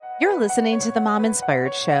You're listening to the Mom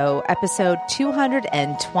Inspired Show, episode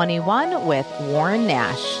 221 with Warren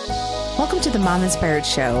Nash. Welcome to the Mom Inspired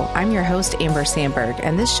Show. I'm your host, Amber Sandberg,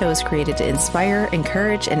 and this show is created to inspire,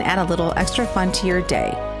 encourage, and add a little extra fun to your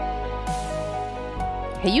day.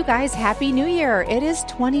 Hey, you guys, Happy New Year. It is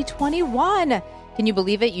 2021. Can you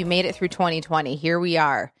believe it? You made it through 2020. Here we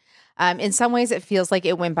are. In some ways, it feels like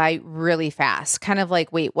it went by really fast. Kind of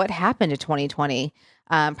like, wait, what happened to 2020?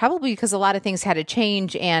 Probably because a lot of things had to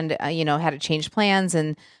change and, had to change plans,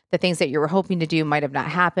 and the things that you were hoping to do might have not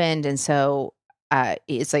happened. And so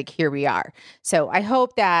it's like, here we are. So I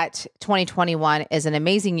hope that 2021 is an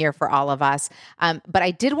amazing year for all of us. But I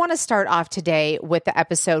did want to start off today with the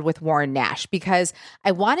episode with Warren Nash, because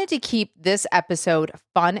I wanted to keep this episode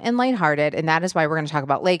fun and lighthearted. And that is why we're going to talk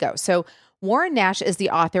about Lego. So Warren Nash is the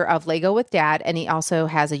author of Lego with Dad, and he also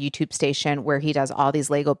has a YouTube station where he does all these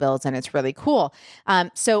Lego builds, and it's really cool.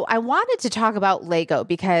 So I wanted to talk about Lego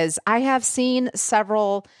because I have seen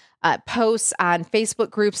several posts on Facebook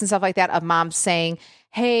groups and stuff like that of moms saying,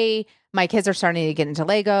 hey, my kids are starting to get into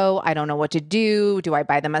Lego. I don't know what to do. Do I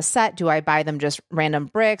buy them a set? Do I buy them just random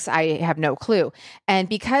bricks? I have no clue. And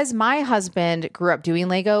because my husband grew up doing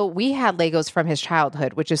Lego, we had Legos from his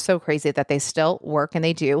childhood, which is so crazy that they still work, and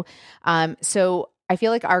they do. So I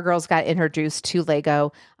feel like our girls got introduced to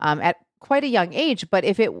Lego at quite a young age, but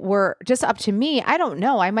if it were just up to me, I don't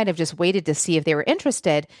know. I might have just waited to see if they were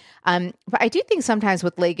interested. But I do think sometimes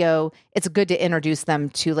with Lego, it's good to introduce them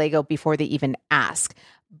to Lego before they even ask.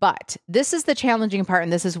 But this is the challenging part,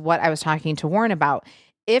 and this is what I was talking to Warren about.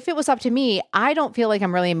 If it was up to me, I don't feel like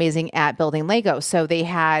I'm really amazing at building Lego. So they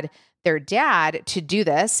had their dad to do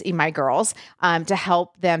this, my girls, to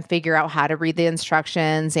help them figure out how to read the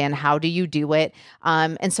instructions and how do you do it.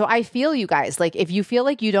 And so I feel you guys, like if you feel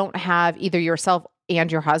like you don't have either yourself and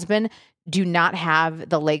your husband do not have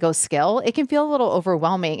the Lego skill, it can feel a little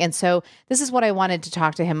overwhelming. And so this is what I wanted to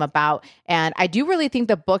talk to him about. And I do really think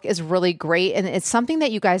the book is really great. And it's something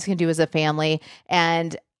that you guys can do as a family.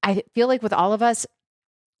 And I feel like with all of us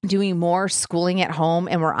doing more schooling at home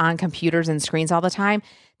and we're on computers and screens all the time,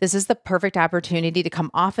 this is the perfect opportunity to come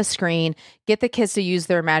off a screen, get the kids to use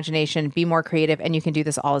their imagination, be more creative, and you can do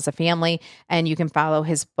this all as a family, and you can follow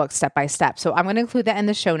his book step by step. So I'm going to include that in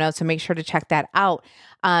the show notes, so make sure to check that out.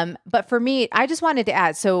 But for me, I just wanted to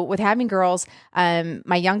add, so with having girls,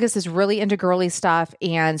 my youngest is really into girly stuff.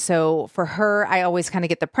 And so for her, I always kind of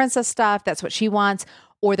get the princess stuff. That's what she wants,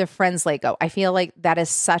 or the Friends Lego. I feel like that is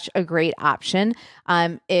such a great option.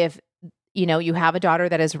 If you have a daughter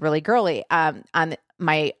that is really girly. On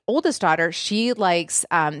my oldest daughter, she likes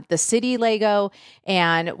the City Lego,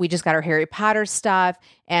 and we just got her Harry Potter stuff,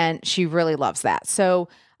 and she really loves that. So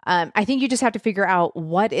I think you just have to figure out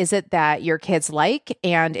what is it that your kids like.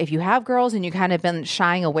 And if you have girls and you kind of been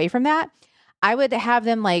shying away from that, I would have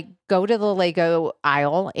them go to the Lego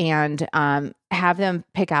aisle and have them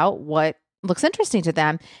pick out what looks interesting to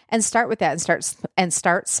them and start with that and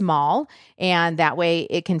start small. And that way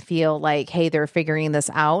it can feel like, hey, they're figuring this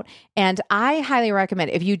out. And I highly recommend,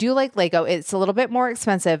 if you do like Lego, it's a little bit more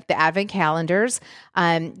expensive, the advent calendars.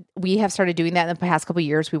 We have started doing that in the past couple of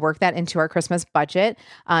years. We work that into our Christmas budget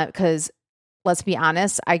because let's be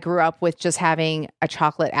honest, I grew up with just having a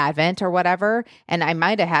chocolate advent or whatever. And I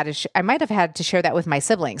might have had to share that with my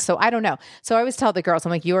siblings. So I don't know. So I always tell the girls,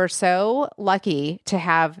 I'm like, you are so lucky to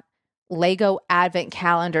have Lego advent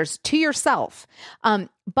calendars to yourself.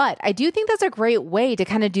 But I do think that's a great way to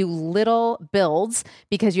kind of do little builds,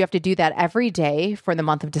 because you have to do that every day for the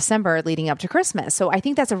month of December leading up to Christmas. So I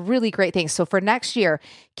think that's a really great thing. So for next year,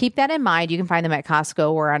 keep that in mind. You can find them at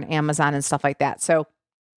Costco or on Amazon and stuff like that. So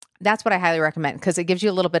that's what I highly recommend, because it gives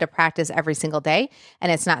you a little bit of practice every single day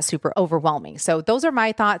and it's not super overwhelming. So those are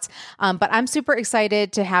my thoughts. But I'm super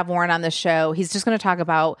excited to have Warren on the show. He's just going to talk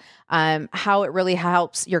about how it really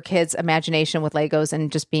helps your kids' imagination with Legos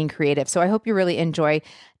and just being creative. So I hope you really enjoy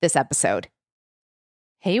this episode.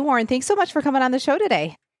 Hey, Warren, thanks so much for coming on the show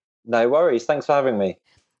today. No worries. Thanks for having me.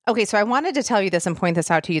 Okay, so I wanted to tell you this and point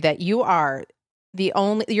this out to you, that you're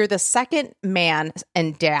the second man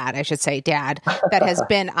and dad, I should say dad, that has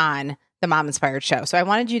been on the Mom Inspired Show. So I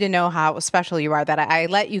wanted you to know how special you are that I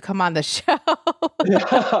let you come on the show.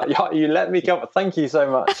 You let me come. Thank you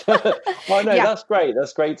so much. Oh no, yeah. That's great.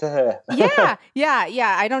 That's great to hear.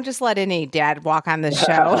 Yeah. I don't just let any dad walk on the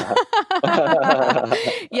show.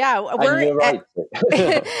 Yeah, we're right.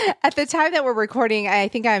 At the time that we're recording, I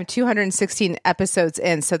think I'm 216 episodes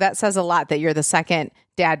in. So that says a lot that you're the second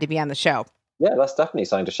dad to be on the show. Yeah, that's definitely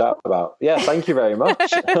something to shout about. Yeah, thank you very much.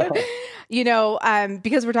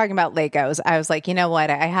 Because we're talking about Legos, I was like, you know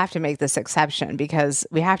what? I have to make this exception because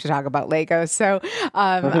we have to talk about Legos. So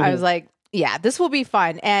I was like, Yeah, this will be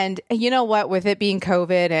fun. And you know what? With it being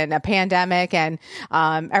COVID and a pandemic and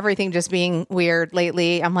everything just being weird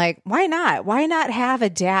lately, I'm like, why not? Why not have a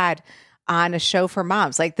dad on a show for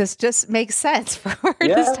moms? Like, this just makes sense for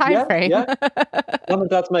this time frame. Yeah. Mom and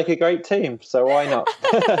dads make a great team, so why not?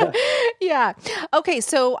 Yeah. Okay,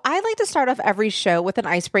 so I like to start off every show with an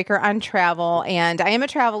icebreaker on travel, and I am a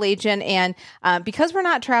travel agent, and because we're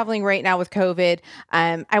not traveling right now with COVID,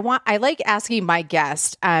 I like asking my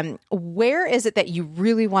guest, where is it that you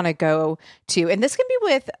really want to go to? And this can be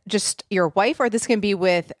with just your wife, or this can be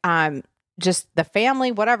with just the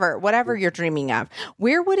family, whatever you're dreaming of.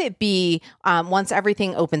 Where would it be once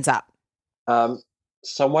everything opens up?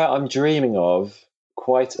 Somewhere I'm dreaming of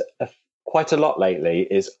quite a lot lately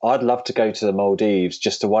is I'd love to go to the Maldives,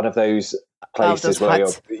 just to one of those places where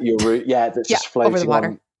that's just floating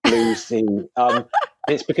on blue sea.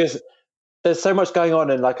 It's because there's so much going on,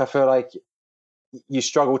 and like I feel like you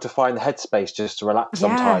struggle to find the headspace just to relax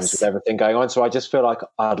sometimes with everything going on. So I just feel like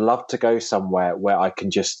I'd love to go somewhere where I can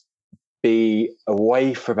just be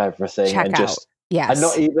away from everything and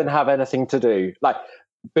not even have anything to do. Like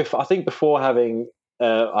I think before having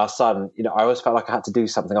our son, I always felt like I had to do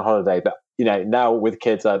something on holiday, but now with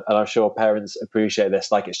kids, and I'm sure parents appreciate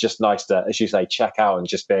this, like it's just nice to, as you say, check out and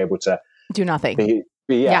just be able to do nothing. Be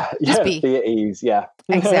be at ease. Yeah,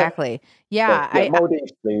 exactly. Yeah,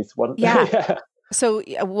 Maldives, please. Yeah. So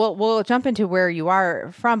we'll jump into where you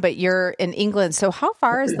are from, but you're in England. So how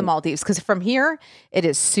far is the Maldives? Because from here, it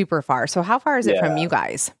is super far. So how far is it from you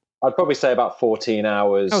guys? I'd probably say about 14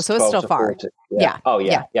 hours. Oh, so it's still far. 40. Yeah. Oh,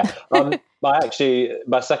 yeah. My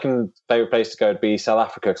second favorite place to go would be South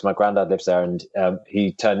Africa, because my granddad lives there, and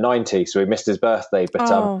he turned 90, so we missed his birthday.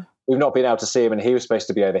 But we've not been able to see him, and he was supposed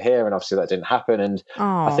to be over here, and obviously that didn't happen. And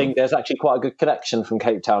I think there's actually quite a good connection from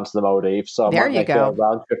Cape Town to the Maldives, so I might make a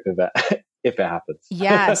round trip of it if it happens.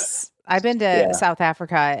 Yes, I've been to South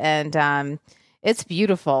Africa, and it's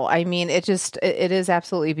beautiful. I mean, it is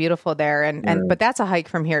absolutely beautiful there. And but that's a hike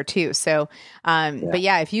from here too. So, but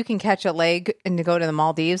yeah, if you can catch a leg and to go to the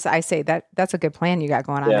Maldives, I say that's a good plan you got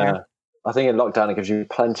going on there. I think in lockdown, it gives you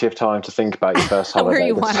plenty of time to think about your first holiday. Where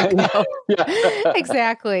you want to go.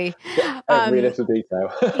 Exactly. Every little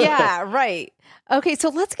detail. Yeah, right. Okay, so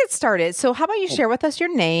let's get started. So how about you share with us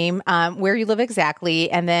your name, where you live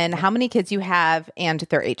exactly, and then how many kids you have and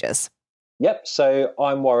their ages? Yep. So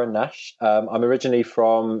I'm Warren Nash. I'm originally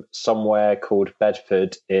from somewhere called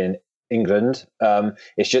Bedford in England.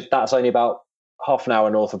 That's only about half an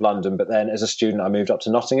hour north of London. But then as a student, I moved up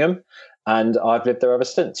to Nottingham, and I've lived there ever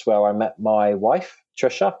since, where I met my wife,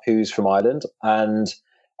 Trisha, who's from Ireland.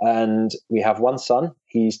 And we have one son.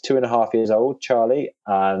 He's 2.5 years old, Charlie,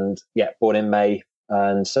 and born in May.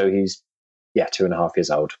 And so he's 2.5 years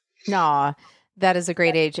old. Aw. That is a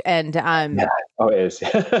great age. And it is.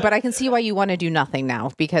 But I can see why you want to do nothing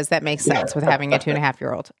now, because that makes sense with having a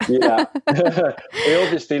 2.5-year-old. Yeah. We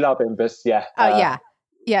obviously love him, but there's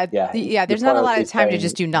not a lot of time to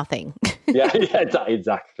just do nothing.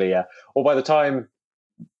 Exactly. Yeah. Or by the time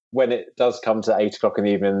when it does come to 8 o'clock in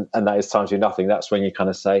the evening and that is time to do nothing, that's when you kind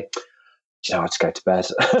of say, I have to go to bed.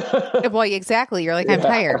 Well, exactly. You're like, I'm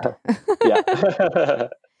tired. Yeah.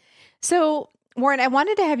 So, Warren, I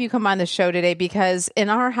wanted to have you come on the show today because in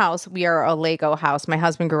our house, we are a Lego house. My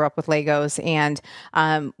husband grew up with Legos, and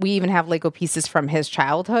we even have Lego pieces from his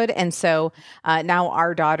childhood. And so now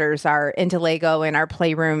our daughters are into Lego, and our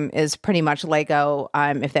playroom is pretty much Lego,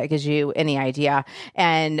 if that gives you any idea.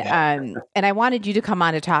 And I wanted you to come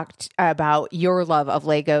on to talk about your love of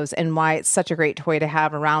Legos and why it's such a great toy to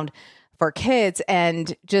have around for kids.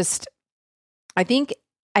 And just, I think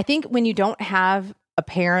when you don't have a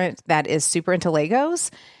parent that is super into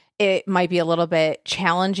Legos, it might be a little bit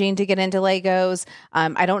challenging to get into Legos.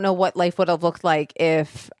 I don't know what life would have looked like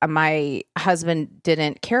if my husband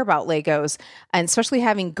didn't care about Legos, and especially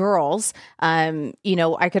having girls. I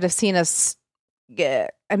could have seen us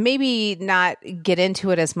maybe not get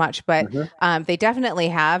into it as much, but they definitely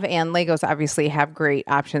have. And Legos obviously have great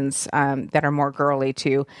options that are more girly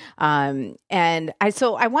too. So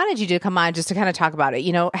I wanted you to come on just to kind of talk about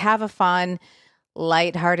it. Have a fun,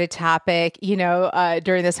 lighthearted topic,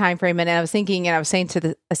 during this time frame. And I was thinking, and I was saying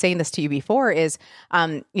this to you before, is,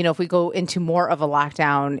 if we go into more of a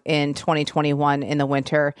lockdown in 2021 in the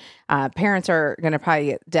winter, parents are going to probably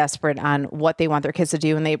get desperate on what they want their kids to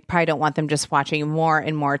do, and they probably don't want them just watching more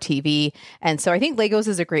and more TV. And so I think Legos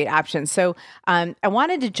is a great option. So I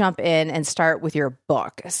wanted to jump in and start with your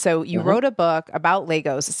book. So you wrote a book about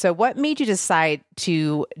Legos. So what made you decide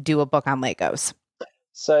to do a book on Legos?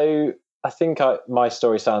 So I think my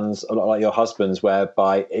story sounds a lot like your husband's,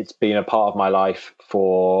 whereby it's been a part of my life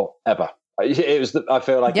forever. It was. I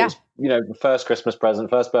feel like it's the first Christmas present,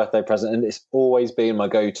 first birthday present, and it's always been my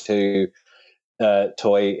go-to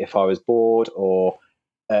toy if I was bored or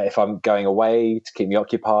if I'm going away to keep me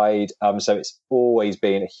occupied. So it's always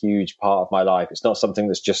been a huge part of my life. It's not something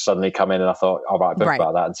that's just suddenly come in and I thought, I'll write a book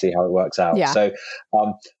about that and see how it works out. Yeah. So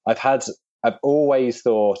I've always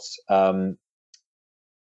thought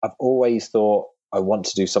I want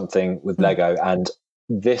to do something with Lego, and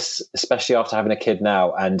this, especially after having a kid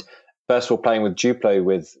now, and first of all playing with Duplo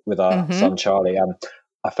with our son Charlie,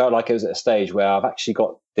 I felt like it was at a stage where I've actually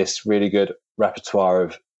got this really good repertoire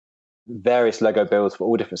of various Lego builds for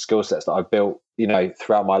all different skill sets that I've built,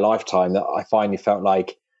 throughout my lifetime, that I finally felt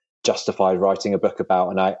like justified writing a book about,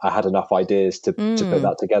 and I had enough ideas to put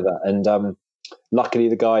that together. And luckily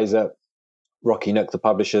the guys at Rocky Nook, the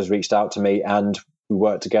publishers, reached out to me and we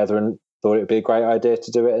worked together and thought it would be a great idea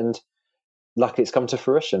to do it. And luckily it's come to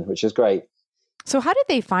fruition, which is great. So how did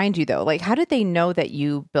they find you though? Like, how did they know that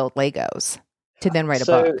you built Legos to then write a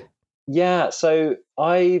book? Yeah. So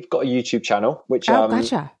I've got a YouTube channel, which,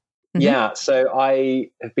 gotcha. Yeah. So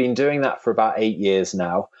I have been doing that for about 8 years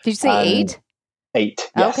now. Did you say 8?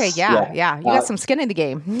 8. Yes. Okay. Yeah. You got some skin in the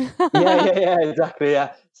game. yeah, exactly.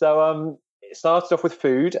 Yeah. So, it started off with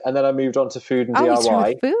food and then I moved on to food and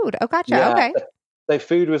DIY. Food. Oh, gotcha. Yeah. Okay. So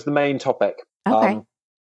food was the main topic. Okay.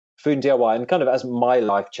 Food and DIY, and kind of as my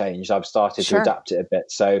life changed, I've started to adapt it a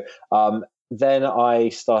bit. So then I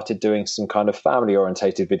started doing some kind of family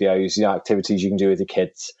orientated videos, activities you can do with your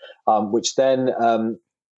kids, which then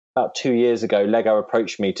about 2 years ago, Lego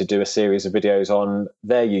approached me to do a series of videos on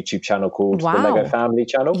their YouTube channel called the Lego Family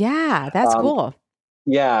Channel. Yeah, that's cool.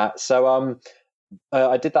 Yeah. So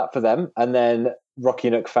I did that for them. And then Rocky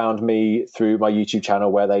Nook found me through my YouTube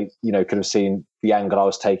channel where they, could have seen the angle I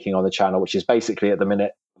was taking on the channel, which is basically at the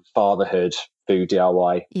minute fatherhood, food,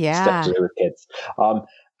 DIY, stuff to do with kids.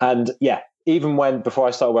 And even before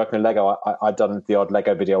I started working with Lego, I'd done the odd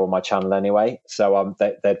Lego video on my channel anyway. So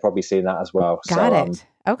they'd probably seen that as well. Got it.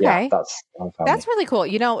 Okay. Yeah, that's really cool.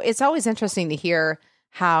 It's always interesting to hear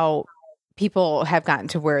how people have gotten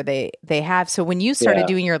to where they have. So when you started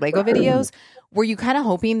doing your Lego videos, were you kind of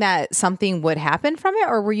hoping that something would happen from it?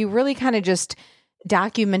 Or were you really kind of just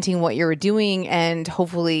documenting what you were doing and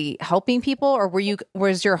hopefully helping people? Or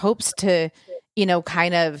was your hopes to,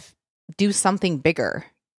 kind of do something bigger?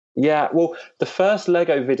 Yeah, well, the first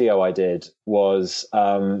Lego video I did was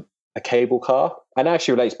a cable car, and it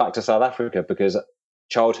actually relates back to South Africa because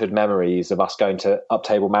childhood memories of us going to up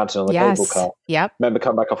Table Mountain on the cable car. Yep. Remember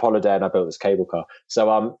coming back off holiday and I built this cable car.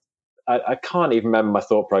 So I can't even remember my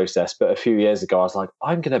thought process, but a few years ago I was like,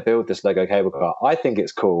 I'm going to build this Lego cable car. I think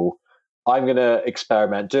it's cool. I'm going to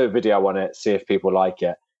experiment, do a video on it, see if people like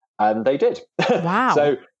it. And they did. Wow.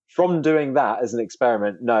 So from doing that as an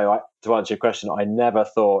experiment, to answer your question, I never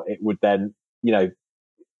thought it would then,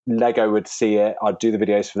 Lego would see it, I'd do the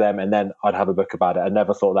videos for them, and then I'd have a book about it. I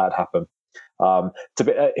never thought that'd happen.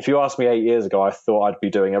 If you asked me 8 years ago, I thought I'd be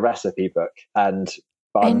doing a recipe book,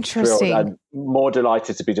 but I'm thrilled and more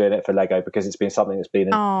delighted to be doing it for Lego because it's been something that's been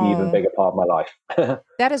an even bigger part of my life.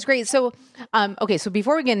 That is great. So, so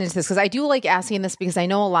before we get into this, because I do like asking this because I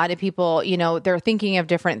know a lot of people, they're thinking of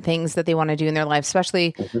different things that they want to do in their life,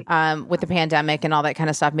 especially with the pandemic and all that kind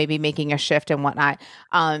of stuff, maybe making a shift and whatnot.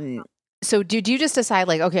 So did you just decide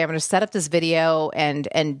like, okay, I'm going to set up this video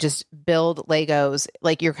and just build Legos?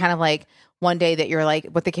 Like you're kind of like one day that you're like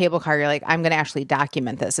with the cable car, you're like, I'm going to actually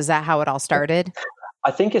document this. Is that how it all started? I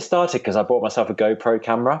think it started because I bought myself a GoPro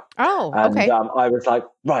camera. Oh, okay. And I was like,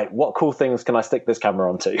 right, what cool things can I stick this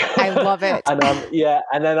camera onto? I love it. And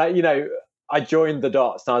and then I joined the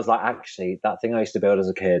dots and I was like, actually, that thing I used to build as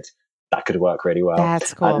a kid, that could work really well.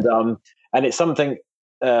 That's cool. And it's something.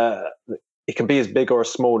 It can be as big or as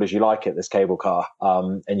small as you like it, this cable car,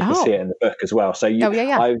 and you can see it in the book as well. So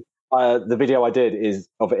the video I did is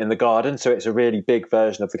of it in the garden, so it's a really big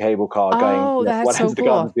version of the cable car going one end of the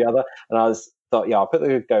garden to the other. And I thought, I'll put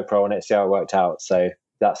the GoPro on it, see how it worked out. So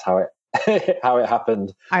that's how it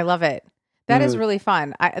happened. I love it. That is really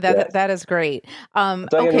fun. That is great. Don't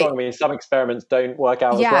get me wrong. I mean, some experiments don't work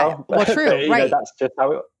out as well. Well, true. Right. That's just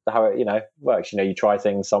how it works. You try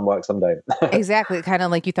things, some work, some don't. Exactly. Kind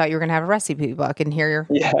of like you thought you were going to have a recipe book, and here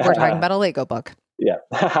we're talking about a Lego book. Yeah,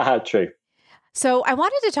 true. So I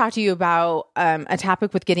wanted to talk to you about a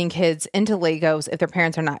topic with getting kids into Legos if their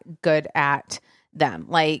parents are not good at them.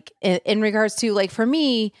 Like in regards to like for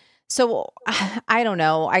me. So I don't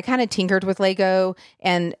know. I kind of tinkered with Lego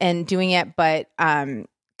and doing it, but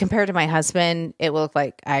compared to my husband, it looked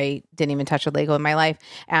like I didn't even touch a Lego in my life.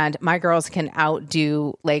 And my girls can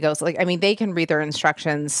outdo Legos. Like, I mean, they can read their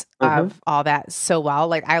instructions of all that so well.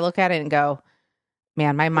 Like I look at it and go,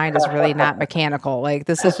 man, my mind is really not mechanical. Like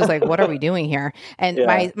this is just like, what are we doing here? And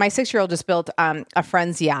my 6-year-old just built a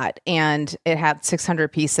friend's yacht, and it had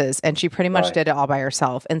 600 pieces, and she pretty much did it all by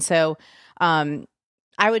herself. And so,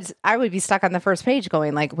 I would be stuck on the first page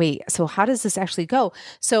going like, wait, so how does this actually go?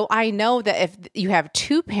 So I know that if you have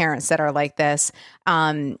two parents that are like this,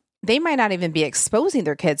 they might not even be exposing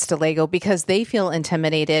their kids to Lego because they feel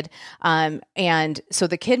intimidated. And so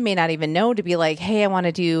the kid may not even know to be like, hey, I want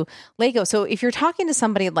to do Lego. So if you're talking to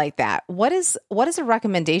somebody like that, what is a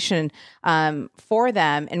recommendation for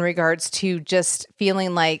them in regards to just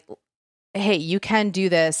feeling like, hey, you can do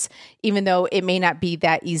this, even though it may not be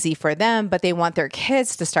that easy for them, but they want their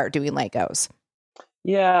kids to start doing Legos?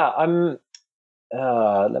 Yeah,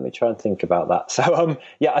 let me try and think about that. So,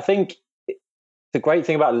 I think the great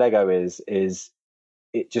thing about Lego is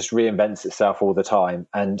it just reinvents itself all the time.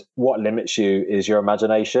 And what limits you is your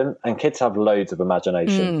imagination. And kids have loads of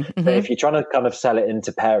imagination. Mm-hmm. But if you're trying to kind of sell it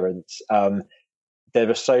into parents,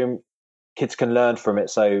 kids can learn from it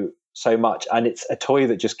so much, and it's a toy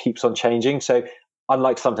that just keeps on changing. So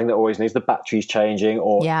unlike something that always needs the batteries changing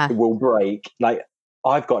or it will break, like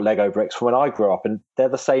I've got Lego bricks from when I grew up, and they're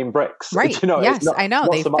the same bricks. Right. You know, yes, it's not, I know.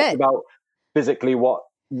 not They so much fit. about physically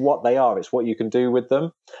what they are, it's what you can do with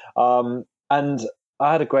them. And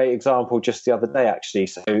I had a great example just the other day, actually.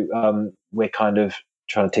 So we're kind of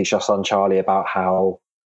trying to teach our son Charlie about how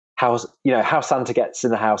Santa gets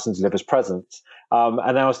in the house and delivers presents.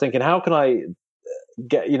 And I was thinking, how can I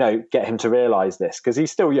get him to realize this, because he's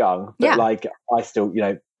still young, but like I still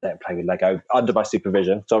don't play with Lego under my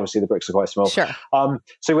supervision, so obviously the bricks are quite small. Sure.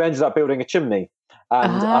 So we ended up building a chimney,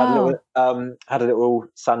 and I had a little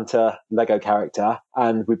Santa Lego character,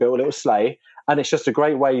 and we built a little sleigh, and it's just a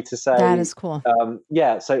great way to say that is cool.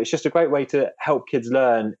 So it's just a great way to help kids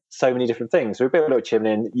learn so many different things. So we built a little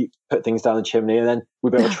chimney, and you put things down the chimney, and then we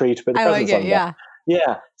built a tree to put the presents under.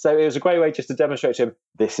 Yeah, so it was a great way just to demonstrate to him,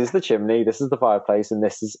 this is the chimney, this is the fireplace, and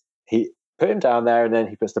he put him down there, and then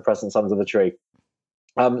he puts the presents under the tree.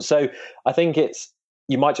 So I think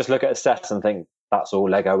you might just look at a set and think that's all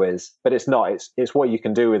Lego is, but it's not. It's what you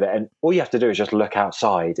can do with it, and all you have to do is just look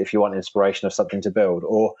outside if you want inspiration of something to build,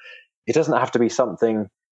 or it doesn't have to be something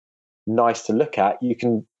nice to look at. You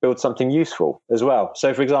can build something useful as well.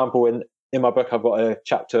 So, for example, in my book, I've got a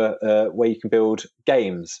chapter where you can build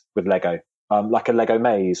games with Lego. Like a Lego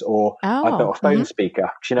maze, or I've built a phone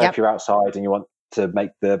speaker. If you're outside and you want to make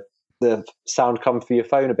the sound come through your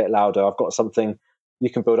phone a bit louder, I've got something you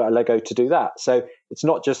can build out of Lego to do that. So it's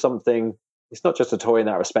not just a toy in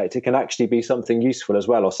that respect. It can actually be something useful as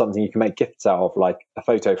well, or something you can make gifts out of, like a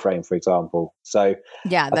photo frame, for example. So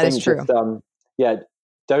that is true. Just,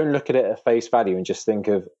 don't look at it at face value and just think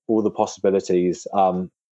of all the possibilities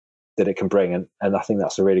that it can bring. And I think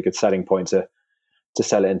that's a really good selling point to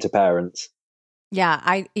sell it into parents. Yeah,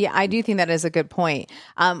 I do think that is a good point.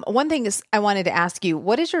 One thing is I wanted to ask you,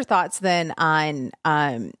 what is your thoughts then on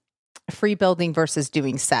free building versus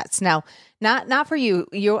doing sets? Now, not for you.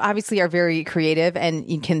 You obviously are very creative and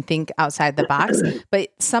you can think outside the box, but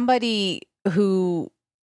somebody who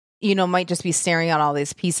might just be staring at all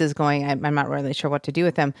these pieces going, I'm not really sure what to do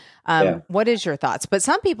with them. What is your thoughts? But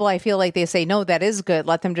some people, I feel like they say, no, that is good.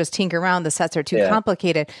 Let them just tinker around. The sets are too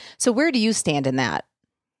complicated. So where do you stand in that?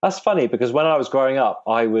 That's funny, because when I was growing up,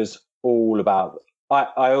 I was all about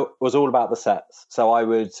the sets. So I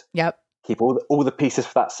would keep all the pieces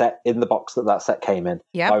for that set in the box that set came in.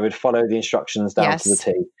 I would follow the instructions down to the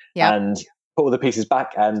T and put all the pieces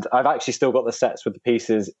back. And I've actually still got the sets with the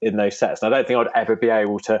pieces in those sets. And I don't think I'd ever be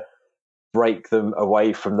able to break them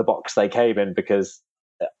away from the box they came in, because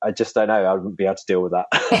I just don't know. I wouldn't be able to deal with that.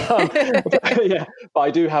 But I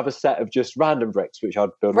do have a set of just random bricks, which I'd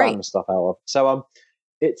build random stuff out of. So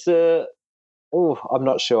it's I'm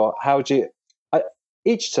not sure.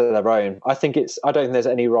 Each to their own. I don't think there's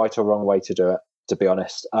any right or wrong way to do it, to be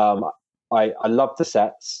honest. I love the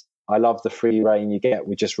sets. I love the free reign you get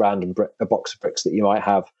with just random a box of bricks that you might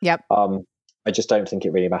have. Yep. I just don't think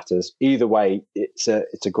it really matters. Either way, it's a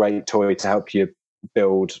great toy to help you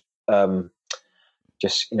build, help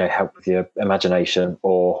with your imagination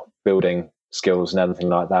or building skills and everything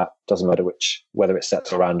like that. Doesn't matter whether it's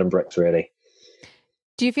sets or random bricks, really.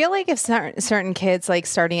 Do you feel like if certain kids, like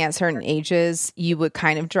starting at certain ages, you would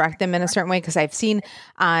kind of direct them in a certain way? Because I've seen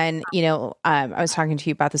on, I was talking to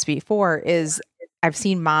you about this before, is I've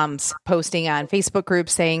seen moms posting on Facebook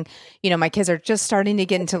groups saying, my kids are just starting to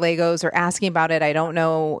get into Legos or asking about it. I don't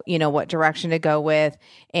know, what direction to go with.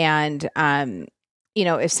 And,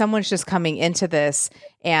 if someone's just coming into this,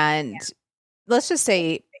 and let's just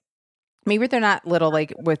say maybe they're not little,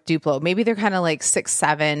 like with Duplo, maybe they're kind of like 6,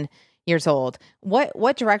 7, years old,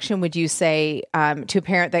 what direction would you say to a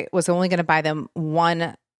parent that was only going to buy them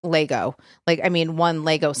one Lego, one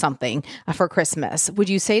Lego something for Christmas? Would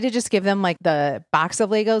you say to just give them like the box of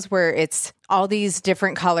Legos where it's all these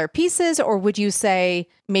different color pieces, or would you say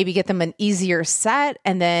maybe get them an easier set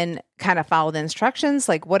and then kind of follow the instructions?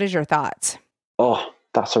 Like, what is your thoughts? Oh,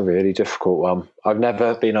 that's a really difficult one. I've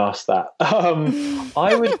never been asked that.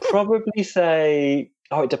 I would probably say,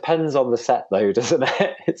 it depends on the set though, doesn't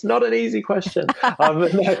it? It's not an easy question. No,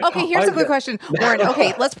 okay, here's a good question, Warren.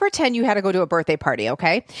 Okay, let's pretend you had to go to a birthday party,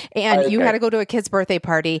 okay? And you had to go to a kid's birthday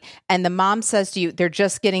party, and the mom says to you, they're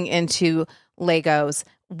just getting into Legos.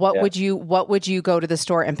 What would you go to the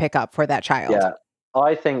store and pick up for that child? Yeah,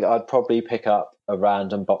 I think I'd probably pick up a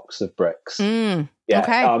random box of bricks. Okay.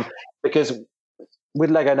 Because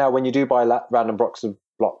with Lego now, when you do buy random blocks of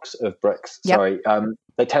bricks,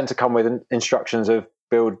 they tend to come with instructions of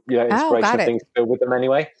build, inspiration of things to build with them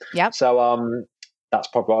anyway. Yep. So that's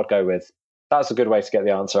probably what I'd go with. That's a good way to get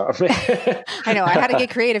the answer out of me. I know. I had to get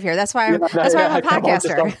creative here. That's why I'm a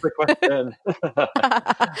podcaster.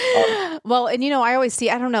 Well, and I always see,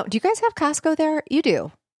 I don't know, do you guys have Costco there? You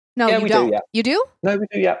do. No, you don't. Do, yeah. You do? No, we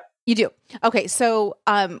do, yeah. You do. Okay. So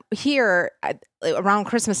here around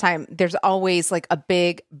Christmas time, there's always like a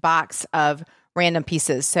big box of random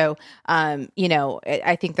pieces. So, I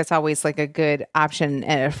think that's always like a good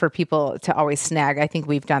option for people to always snag. I think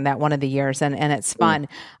we've done that one of the years and it's fun.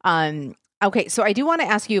 Okay. So I do want to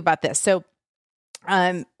ask you about this. So,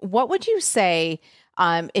 what would you say,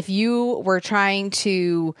 if you were trying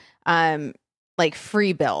to, like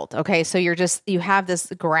free build? Okay. So you have this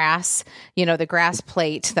grass, the grass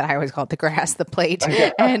plate that I always call it the plate,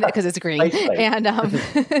 and because it's green and,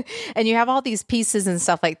 and you have all these pieces and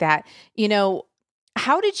stuff like that.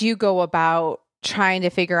 How did you go about trying to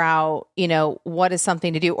figure out, what is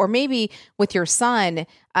something to do? Or maybe with your son,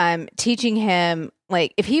 teaching him,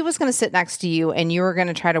 like if he was going to sit next to you and you were going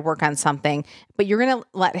to try to work on something, but you're going to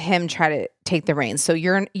let him try to take the reins. So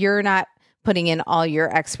you're not putting in all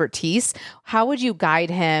your expertise. How would you guide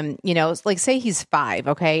him? Like say he's 5.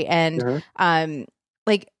 Okay. And,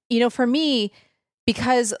 for me,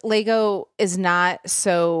 because Lego is not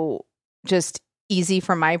so just easy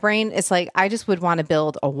for my brain, it's like, I just would want to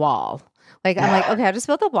build a wall. Like, I'm like, okay, I'll just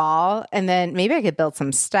build a wall and then maybe I could build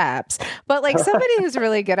some steps. But like somebody who's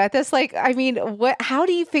really good at this, like, I mean, how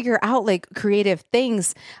do you figure out like creative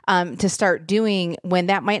things to start doing when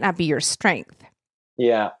that might not be your strength?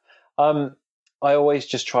 Yeah. I always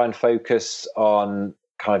just try and focus on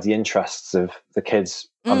kind of the interests of the kids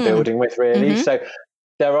I'm building with, really. Mm-hmm. So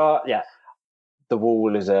there are, the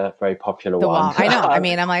wall is a very popular one. Wall. I know. I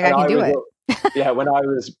mean, I'm like, I can do it. When I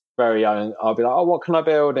was very young, I'll be like, oh, what can I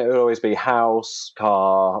build? It would always be house,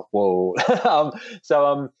 car, wall. I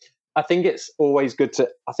think it's always good to,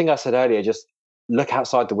 I think I said earlier, just look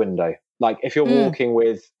outside the window. Like if you're walking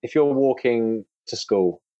to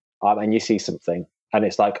school and you see something and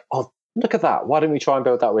it's like, oh, look at that. Why don't we try and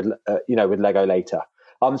build that with Lego later?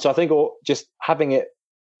 So I think just having it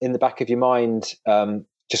in the back of your mind,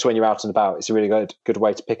 just when you're out and about, it's a really good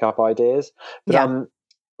way to pick up ideas. But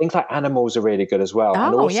things like animals are really good as well.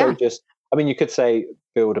 And also you could say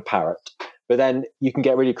build a parrot, but then you can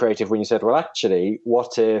get really creative when you said, well, actually,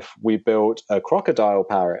 what if we built a crocodile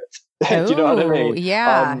parrot? Do you know what I mean?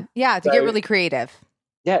 Yeah. To get really creative.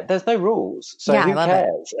 Yeah, there's no rules. So who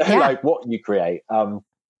cares? Like what you create.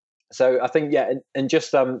 So I think, and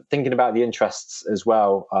just thinking about the interests as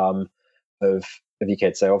well of your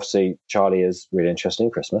kids. So obviously Charlie is really interested in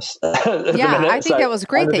Christmas. I think that was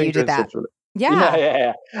great that you did that.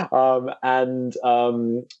 Yeah. And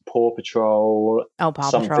Paw Patrol. Oh, Paw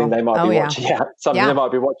something Patrol. They might be watching. Yeah, something they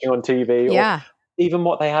might be watching on TV. Or even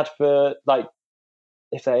what they had for like,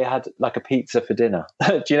 if they had like a pizza for dinner.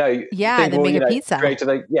 Do you know? Yeah, they make a pizza.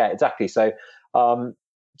 Exactly. So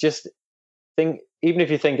just think. Even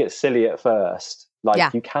if you think it's silly at first,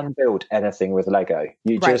 like you can build anything with Lego.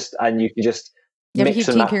 You can just mix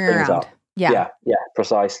and match things up. Yeah,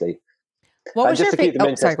 precisely. What was your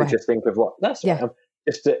favorite? Just think of what. That's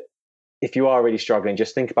if you are really struggling,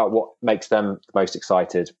 just think about what makes them the most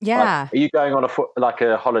excited. Yeah. Are you going on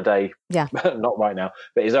a holiday? Yeah. Not right now,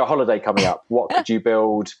 but is there a holiday coming up? What could you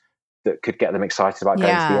build that could get them excited about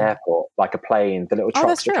going to the airport? Like a plane, the little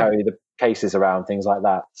trucks to carry the cases around, things like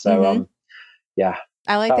that. So,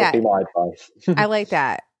 I like that. Would be my advice. I like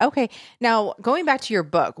that. Okay. Now, going back to your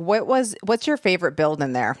book, what's your favorite build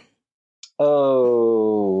in there?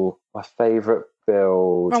 Oh, my favorite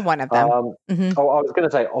build. Or one of them. I was going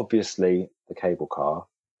to say, obviously, the cable car.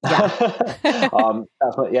 Yeah.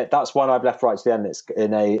 That's one I've left right to the end. It's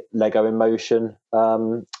in a Lego in Motion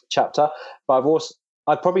chapter. But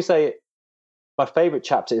I'd probably say my favorite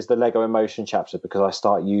chapter is the Lego Emotion chapter, because I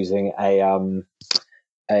start using a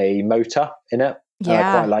motor in it. Yeah.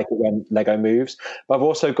 I quite like it when Lego moves. But I've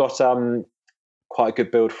also got quite a good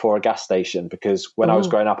build for a gas station, because when I was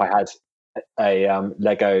growing up, I had a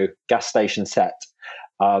Lego gas station set,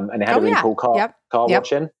 and it had a really cool car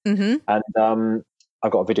watching. Mm-hmm. And I've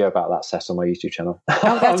got a video about that set on my YouTube channel.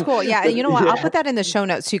 Oh, that's cool. Yeah. And you know what? I'll put that in the show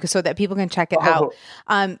notes too, so that people can check it out.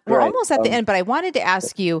 We're almost at the end, but I wanted to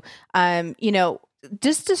ask you,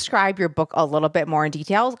 just describe your book a little bit more in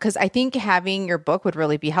detail, because I think having your book would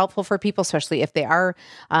really be helpful for people, especially if they are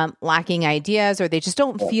lacking ideas or they just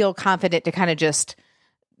don't feel confident to kind of just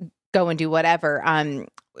go and do whatever.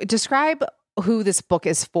 Describe who this book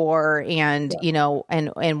is for, and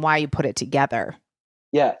and why you put it together.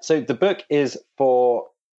 Yeah, so the book is for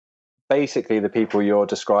basically the people you're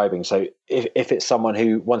describing. So if it's someone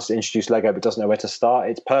who wants to introduce Lego but doesn't know where to start,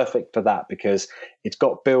 it's perfect for that, because it's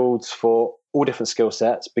got builds for all different skill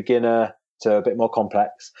sets, beginner to a bit more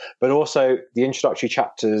complex. But also the introductory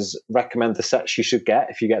chapters recommend the sets you should get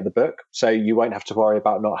if you get the book, so you won't have to worry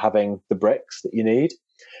about not having the bricks that you need.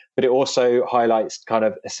 But it also highlights kind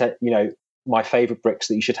of, my favorite bricks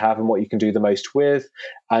that you should have and what you can do the most with,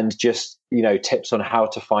 and just, tips on how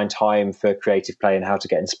to find time for creative play and how to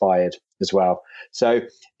get inspired as well. So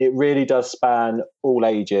it really does span all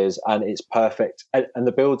ages, and it's perfect. And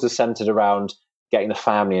the builds are centered around getting the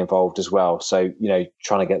family involved as well. So,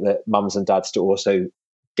 trying to get the mums and dads to also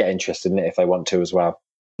get interested in it if they want to as well.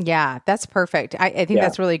 Yeah, that's perfect. I think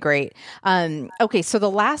that's really great. Okay, so the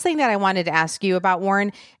last thing that I wanted to ask you about,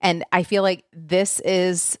 Warren, and I feel like this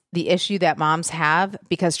is the issue that moms have,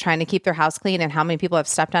 because trying to keep their house clean, and how many people have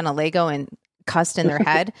stepped on a Lego and cussed in their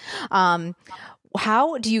head.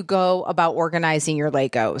 How do you go about organizing your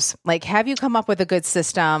Legos? Like, have you come up with a good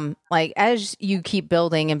system? Like, as you keep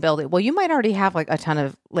building and building, well, you might already have like a ton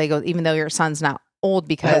of Legos, even though your son's not old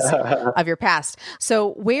because of your past.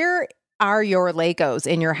 So where are your Legos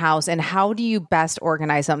in your house, and how do you best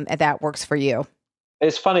organize them that works for you?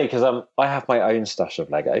 It's funny because I have my own stash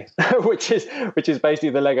of Lego, which is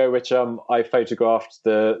basically the Lego which I photographed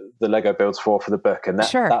the Lego builds for the book, and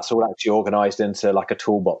that's all actually organized into like a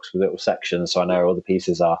toolbox with little sections, so I know where all the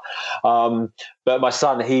pieces are. But my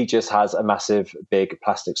son, he just has a massive big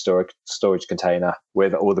plastic storage container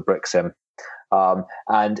with all the bricks in,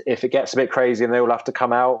 and if it gets a bit crazy and they all have to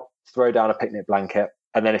come out, throw down a picnic blanket.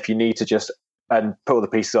 And then if you need to and put all the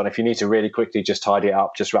pieces on, if you need to really quickly just tidy it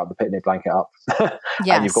up, just wrap the picnic blanket up.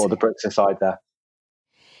 And you've got all the bricks inside there.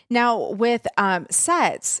 Now with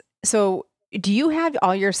sets, so do you have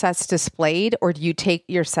all your sets displayed, or do you take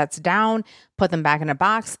your sets down, put them back in a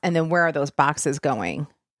box, and then where are those boxes going?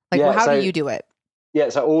 Like, how do you do it? Yeah,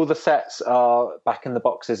 so all the sets are back in the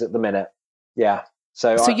boxes at the minute. Yeah.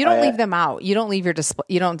 So you don't leave them out. You don't leave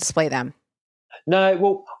you don't display them. No,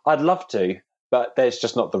 well, I'd love to, but there's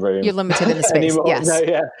just not the room. You're limited in the space. Yes. No,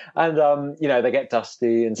 yeah. And, they get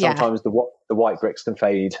dusty, and sometimes the white bricks can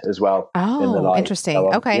fade as well. Oh, in the light. Interesting.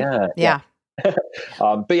 So, okay. Yeah.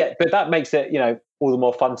 But that makes it, all the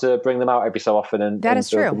more fun to bring them out every so often. And that is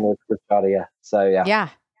true. More yeah. So, yeah. Yeah.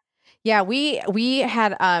 Yeah. We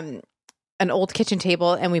had an old kitchen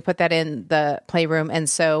table, and we put that in the playroom. And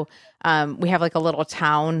so we have like a little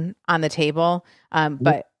town on the table,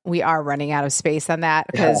 but we are running out of space on that,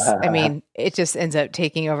 because it just ends up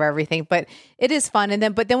taking over everything, but it is fun. And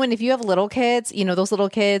then if you have little kids, those little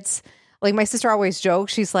kids, like my sister always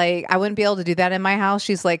jokes, she's like, I wouldn't be able to do that in my house.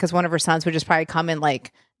 She's like, cause one of her sons would just probably come and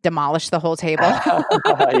like demolish the whole table.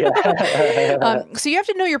 So you have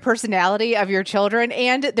to know your personality of your children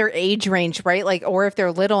and their age range, right? Like, or if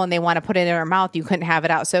they're little and they want to put it in their mouth, you couldn't have it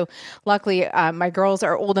out. So luckily, my girls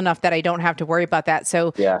are old enough that I don't have to worry about that.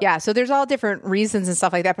 So so there's all different reasons and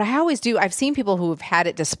stuff like that. But I always do. I've seen people who have had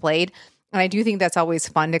it displayed, and I do think that's always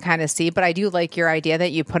fun to kind of see. But I do like your idea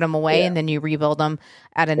that you put them away and then you rebuild them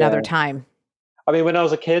at another time. I mean, when I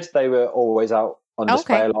was a kid, they were always out on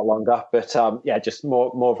display a lot longer, but just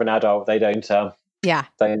more of an adult. They don't get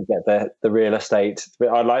the real estate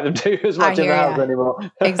I'd like them to as much in the house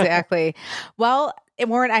anymore. Exactly. Well,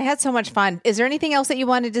 Warren, I had so much fun. Is there anything else that you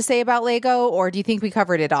wanted to say about Lego, or do you think we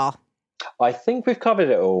covered it all? I think we've covered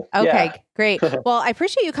it all. Okay, great. Well, I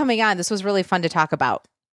appreciate you coming on. This was really fun to talk about.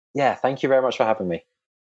 Yeah, thank you very much for having me.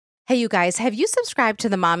 Hey, you guys, have you subscribed to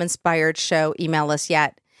the Mom Inspired Show email list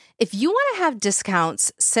yet? If you want to have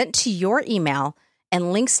discounts sent to your email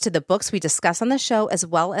and links to the books we discuss on the show, as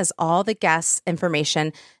well as all the guests'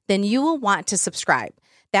 information, then you will want to subscribe.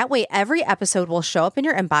 That way, every episode will show up in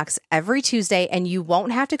your inbox every Tuesday, and you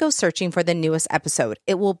won't have to go searching for the newest episode.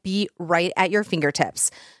 It will be right at your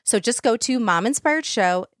fingertips. So just go to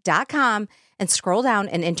mominspiredshow.com and scroll down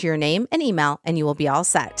and enter your name and email, and you will be all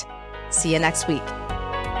set. See you next week.